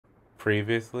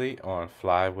Previously on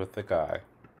Fly with the Guy.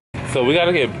 So we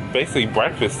gotta get basically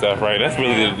breakfast stuff, right? That's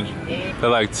really they're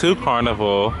like 2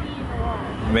 Carnival,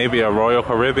 maybe a Royal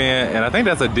Caribbean, and I think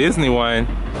that's a Disney one.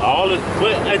 But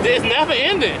it's never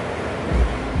ending.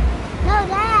 No,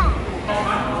 Dad.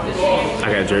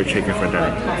 I got jerk chicken for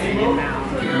dinner.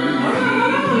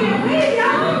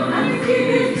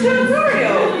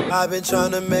 I've been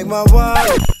trying to make my way.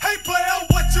 Hey player,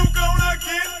 what you gonna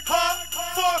get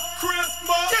for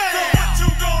Christmas? Yeah. What you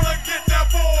gonna get that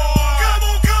boy? Come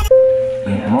on, come on.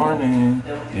 Good morning.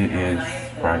 It is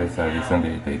Friday, Saturday,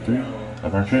 Sunday, day 3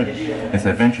 of our trip. It's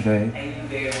Adventure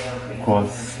Day. Of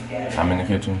course, I'm in the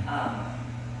kitchen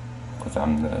because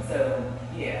I'm the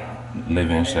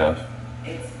live-in chef.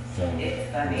 So we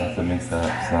got to mix up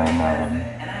some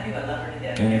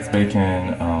eggs,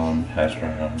 bacon, hash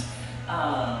browns.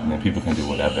 And then people can do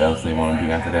whatever else they want to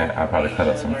do after that. I'll probably cut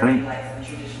up some fruit.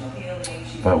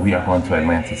 But we are going to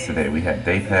Atlantis today. We had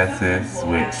day passes,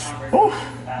 which,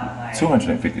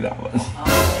 $250.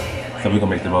 So we're going to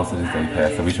make the most of this day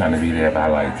pass. So we're trying to be there by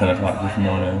like 10 o'clock this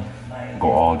morning. Go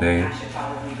all day.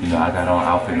 You know, I got on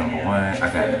outfit number 1. I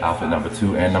got outfit number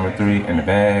 2 and number 3 in the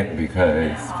bag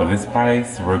because for this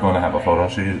price, we're going to have a photo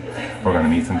shoot. We're going to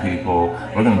meet some people.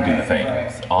 We're going to do the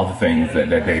things. All the things that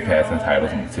day pass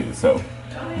entitles me to. So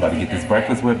I'm about to get this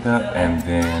breakfast whipped up and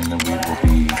then we will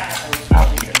be out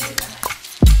here.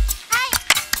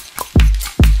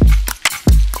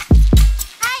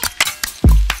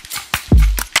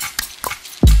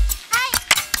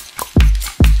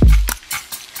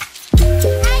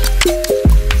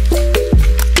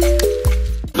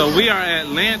 So we are at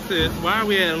Atlantis. Why are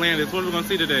we at Atlantis? What are we gonna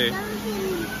see today?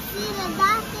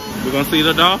 We're gonna see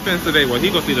the dolphins today. Well, he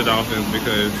gonna see the dolphins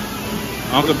because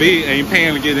Uncle B ain't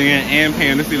paying to get in and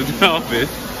paying to see the dolphins.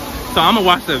 So I'm gonna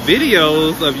watch the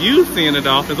videos of you seeing the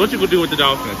dolphins. What you gonna do with the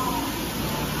dolphins?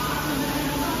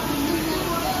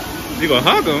 You gonna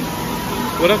hug them?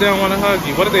 What if they don't wanna hug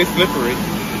you? What if they slippery?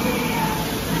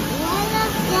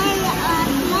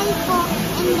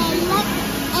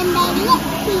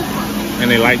 And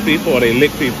they like people or they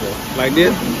lick people? Like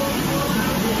this?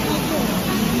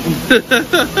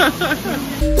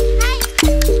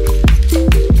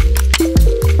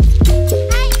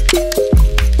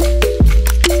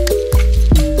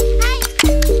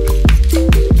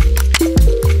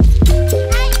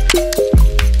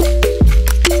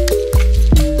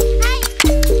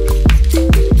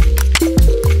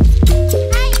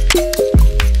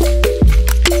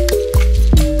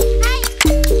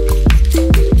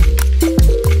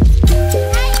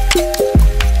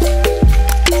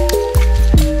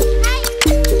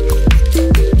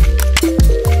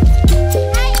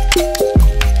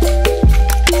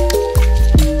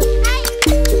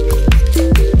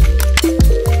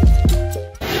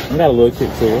 Got a little kick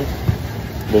to it,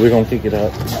 but we're gonna kick it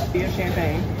up. Beer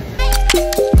champagne.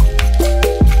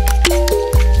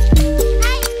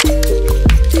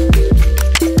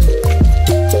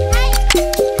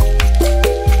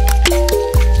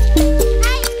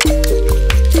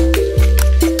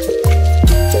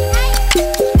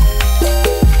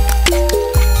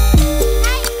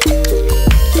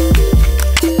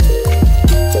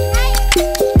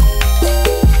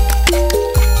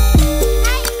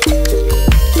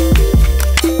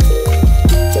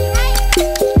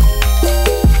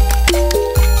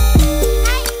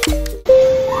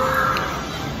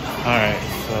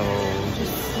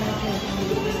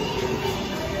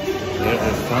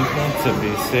 To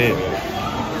be said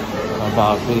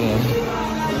about being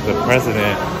the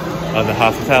president of the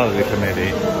hospitality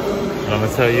committee. And I'm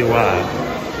gonna tell you why.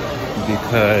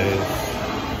 Because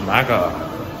my God,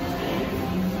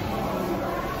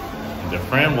 the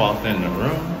friend walked in the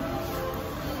room.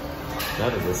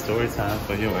 That is a story time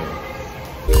for you.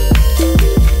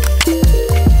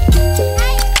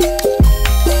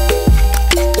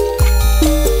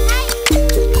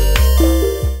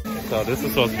 So this is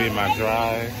supposed to be my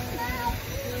dry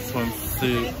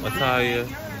swimsuit attire.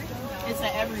 It's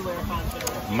an everywhere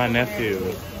poncho. My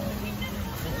nephew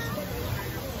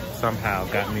somehow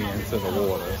got me into the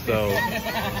water, so.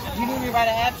 You need me to write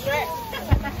an abstract?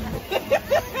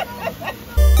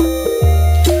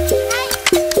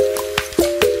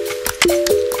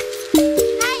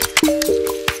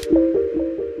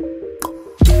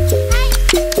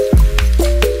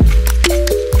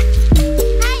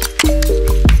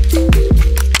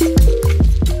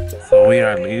 We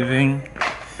are leaving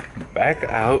back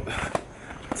out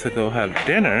to go have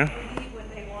dinner,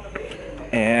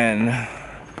 and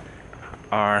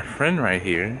our friend right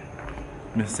here,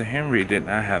 Mr. Henry, did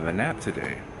not have a nap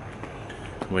today,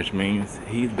 which means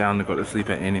he's bound to go to sleep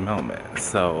at any moment.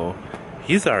 So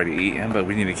He's already eating, but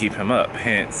we need to keep him up.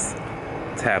 Hence,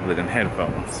 tablet and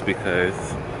headphones, because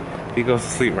if he goes to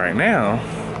sleep right now,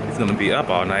 he's gonna be up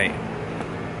all night.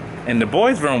 And the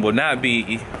boys' room will not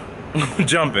be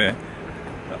jumping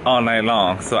all night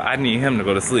long, so I need him to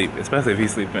go to sleep, especially if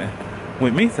he's sleeping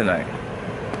with me tonight.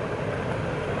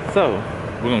 So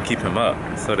we're gonna keep him up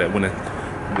so that when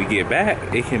we get back,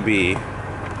 it can be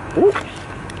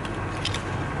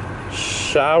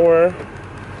shower,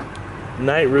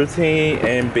 night routine,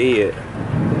 and bed.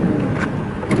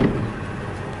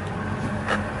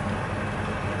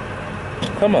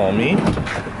 Come on, me.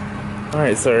 All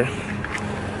right, sir.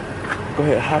 Go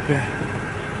ahead, hop in.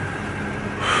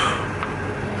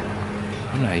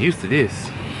 I'm not used to this.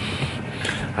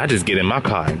 I just get in my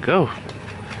car and go.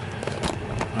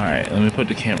 All right, let me put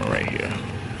the camera right here.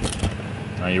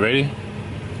 Are you ready?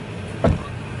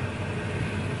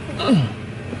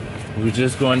 We're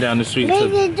just going down the street. What are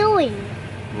you doing?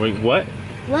 Wait, what?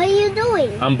 What are you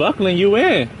doing? I'm buckling you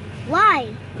in.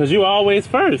 Why? Because you always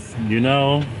first. You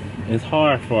know, it's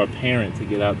hard for a parent to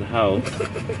get out the house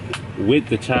with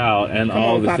the child and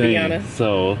all the things.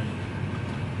 So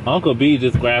Uncle B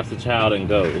just grabs the child and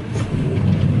goes.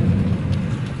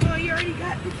 Oh, you already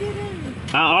got the kid in.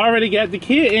 I already got the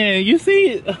kid in. You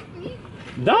see,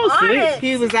 don't sleep.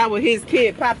 He was out with his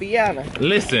kid, Papiana.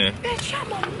 Listen.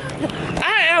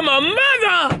 I am a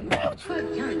mother.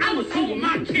 I was home with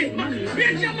my kid.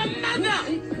 Bitch, I'm a mother.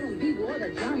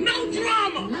 No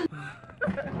drama.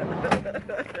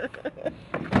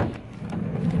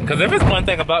 Because if it's one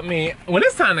thing about me, when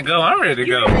it's time to go, I'm ready to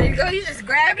go. Ready to go? You just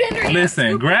grabbed it.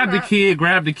 Listen, grab the kid,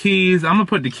 grab the keys. I'm going to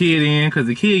put the kid in because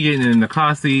the kid getting in the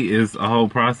car seat is a whole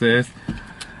process.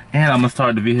 And I'm going to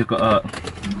start the vehicle up.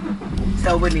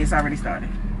 So Whitney, it's already started.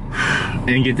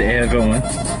 And get the air going.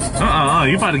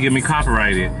 You about to get me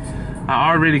copyrighted.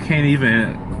 I already can't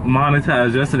even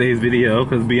monetize yesterday's video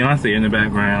because Beyonce in the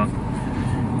background.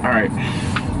 Alright.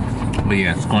 But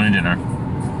yeah, it's going to dinner.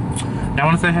 Y'all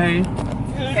want to say hey?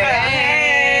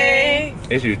 Hey!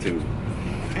 It's YouTube.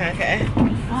 Okay.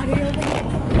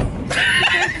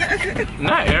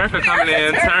 Not Erica coming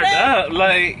in turned up.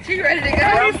 Like, She's ready to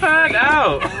go. we find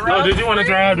out. Oh, did you want to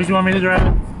drive? Did you want me to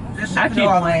drive? I keep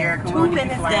 2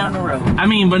 minutes down the road. I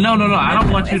mean, but no. I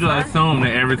don't want you to assume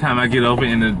that every time I get over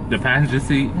in the passenger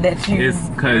seat, That you it's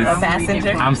because a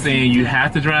passenger. I'm saying you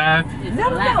have to drive.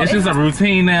 No. It's just a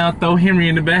routine now. Throw Henry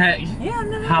in the back. Yeah,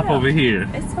 no. Hop over here.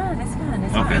 It's fine. It's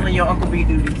Okay. feeling your Uncle B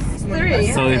duties.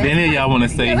 So if any of y'all want to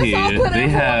stay here, they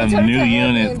have new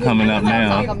units coming up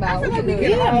now.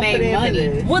 Yeah, make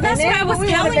money. Well, that's what I was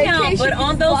telling y'all. But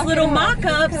on those little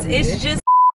mock-ups, it's just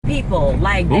people.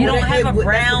 Like, they don't have a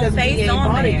brown face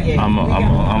on there. I'm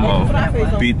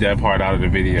gonna beat that part out of the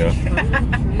video.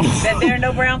 That there are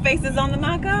no brown faces on the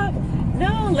mock-up?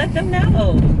 No, let them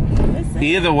know. Listen.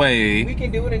 Either way, We can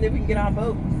do it and then we can get on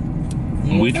boat.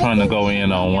 we trying to go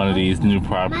in on one of these new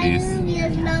properties.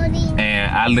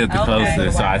 And I live the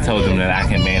closest, so I told them that I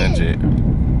can manage it.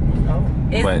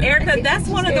 It's, But- Erica, that's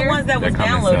one of the ones that was They're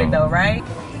coming downloaded, soon. though, right?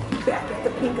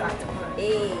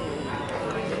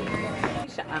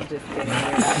 I'm just kidding.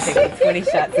 I'm taking 20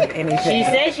 shots of anything. She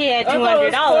said she had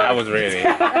 $200. I was ready.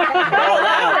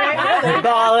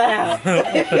 Ball out.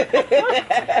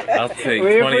 I'll take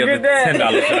 20 of the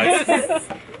 $10 shots.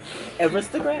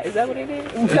 Aristocrat? Is that what it is?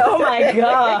 Oh my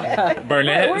God.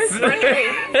 Burnett's.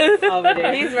 Over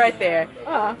there. He's right there.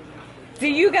 Do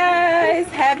you guys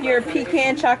have your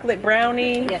pecan chocolate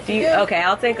brownie? Yes. Do you, okay,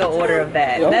 I'll take an order of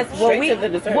that. That's what Straight to the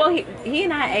dessert. Well, he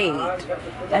and I ate at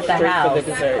the Straight house. for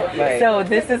the dessert. Right. So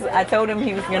this is. I told him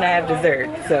he was gonna have dessert.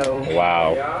 So.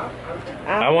 Wow.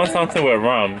 I want something with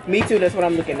rum. Me too, that's what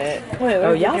I'm looking at.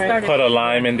 Oh, y'all started. Put a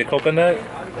lime in the coconut.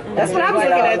 That's what I was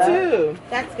looking at too.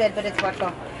 That's good, but it's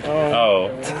vodka.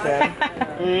 Oh. Okay.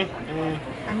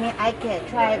 I mean, I could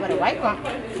try it with a white one.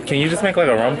 Can you just make like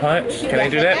a rum punch? Can I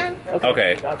do that?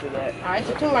 Okay. I'll do that. All right,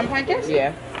 so 2 rum punches?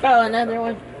 Yeah. Oh, another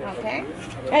one. Okay.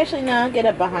 Actually, no, I'll get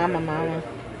a Bahama Mama.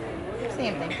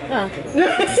 Same thing.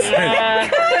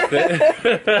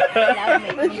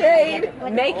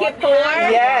 Make it 4.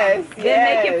 Yes.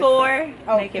 Then make it 4.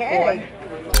 Make it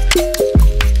 4.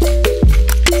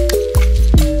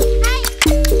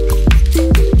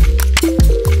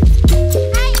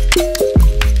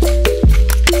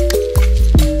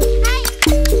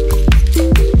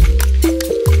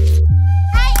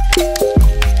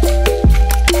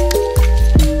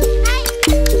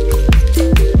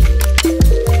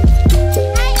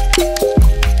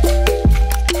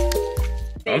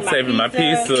 I'm saving my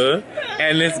pizza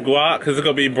and this guac because it's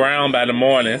going to be brown by the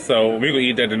morning. So we're going to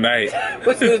eat that tonight.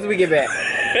 As soon as we get back.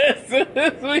 As soon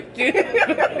as we get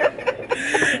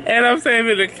And I'm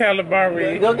saving the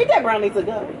calamari Go get that brownie to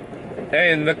go.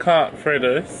 and the comp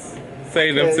fritters.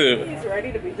 Save them too. He's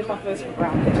ready to beat them up for his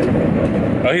brownie.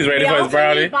 Oh, he's ready for his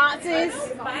brownie? Boxes.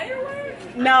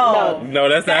 No. No,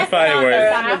 that's not fireworks.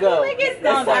 It's time to go. It's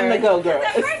time to go, girl.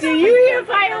 Do you hear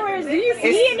fireworks? Do you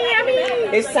see any? I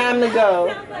mean, It's time to go.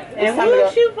 and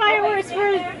who shoot fireworks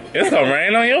first? It's gonna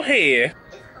rain on your head.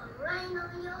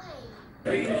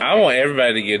 I want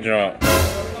everybody to get drunk.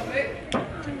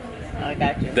 I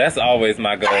got you. That's always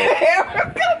my goal.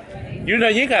 You know,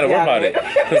 you gotta worry about it.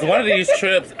 Because one of these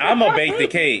trips, I'm gonna bake the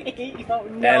cake.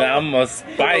 And I'm gonna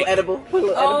spike. Edible. Put a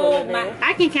little edible in there.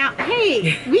 I can count.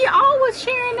 Hey, we all was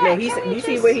sharing that. No, you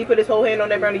see where he put his whole hand on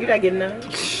that brownie? You're not getting none.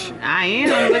 I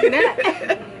am. Look at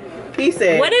that. He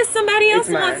said, What if somebody else It's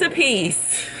mine. wants a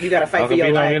piece? you gotta fight Uncle for your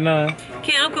B don't life. get none.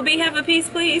 Can Uncle B have a piece,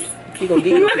 please? He gonna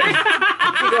give you a piece.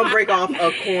 He gonna break off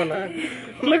a corner.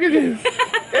 Look at this.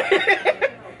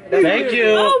 Thank you.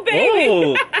 Oh, baby.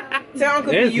 Ooh. Tell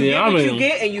Uncle B It's you get what yummy. you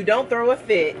get and you don't throw a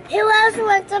fit. Who else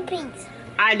wants a piece?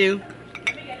 I do.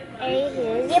 Hey,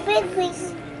 here's your big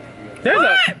piece. There's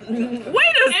a, Wait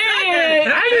a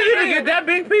second. I need you to get that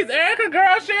big piece. Erica,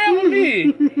 girl, share with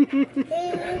me.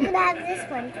 Hey, you can have this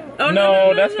one too. Oh,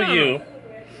 No, that's for you.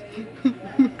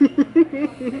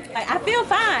 I feel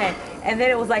fine. And then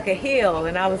it was like a hill,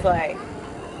 and I was like,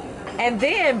 and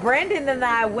then Brandon and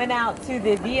I went out to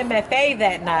the DMFA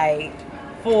that night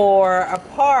for a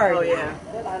party. Oh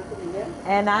yeah.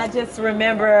 And I just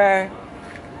remember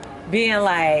being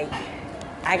like,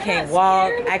 I can't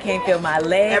walk, I can't feel my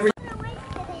legs.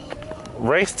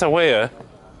 Race to where?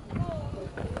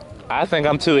 I think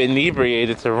I'm too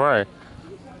inebriated to run.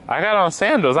 I got on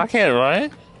sandals. I can't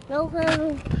run.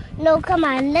 No, come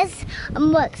on. Let's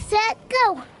look, set,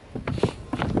 go.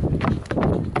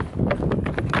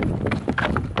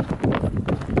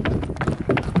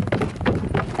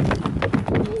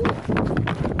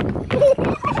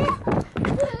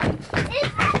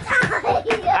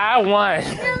 I won.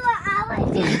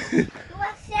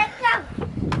 Let's set,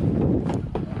 go.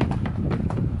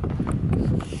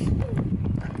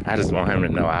 I just want him to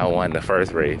know I won the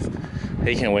first race.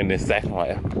 He can win this second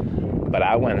one. But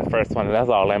I won the first one, and that's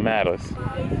all that matters.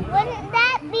 Wouldn't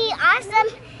that be awesome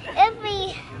if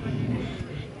we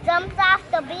jumped off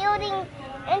the building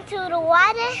into the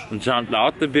water? Jumped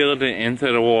off the building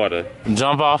into the water.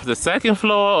 Jump off the second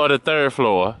floor or the third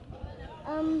floor?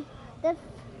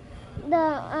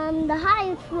 The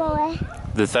highest floor.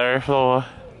 The third floor?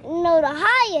 No, the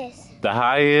highest. The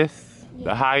highest?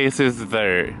 The highest is the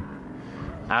third.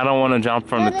 I don't want to jump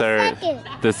from No, the the third.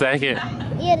 second. The second?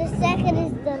 Yeah, the second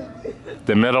is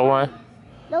The middle one?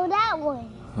 no, that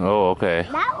one. Oh, okay.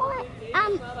 That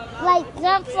one, like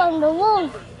jump from the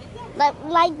roof.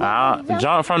 Like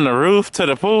Jump from the roof to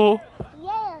the pool?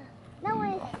 Yeah.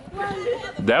 No,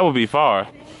 That would be far.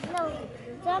 no,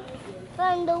 jump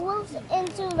from the roof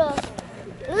into the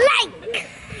lake.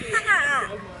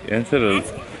 Into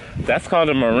the... That's called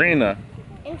a marina.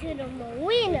 Into the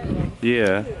marina.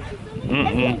 Yeah.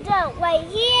 If you jump right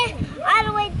here, all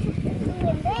the way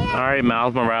to there. All right,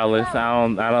 Miles Morales.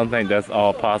 I don't think that's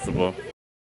all possible.